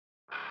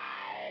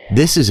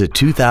This is a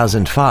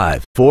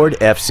 2005 Ford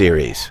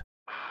F-Series.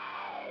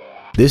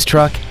 This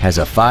truck has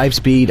a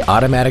 5-speed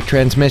automatic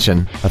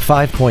transmission, a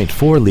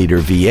 5.4-liter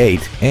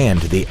V8,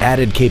 and the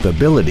added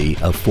capability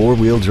of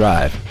 4-wheel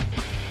drive.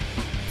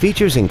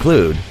 Features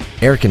include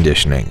air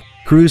conditioning,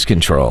 cruise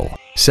control,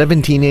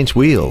 17-inch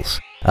wheels,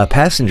 a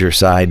passenger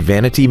side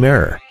vanity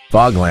mirror,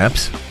 fog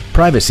lamps,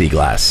 privacy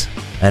glass,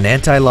 an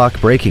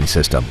anti-lock braking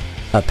system,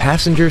 a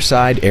passenger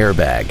side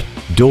airbag,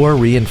 door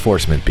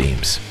reinforcement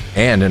beams,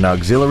 and an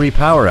auxiliary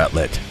power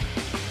outlet.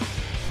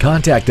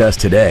 Contact us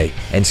today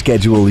and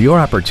schedule your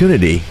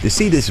opportunity to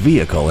see this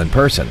vehicle in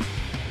person.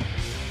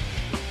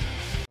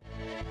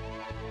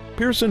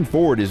 Pearson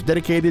Ford is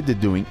dedicated to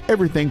doing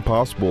everything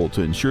possible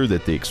to ensure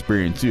that the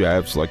experience you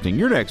have selecting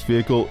your next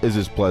vehicle is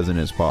as pleasant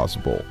as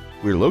possible.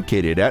 We're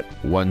located at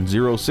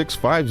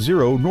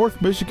 10650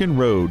 North Michigan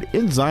Road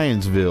in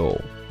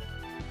Zionsville.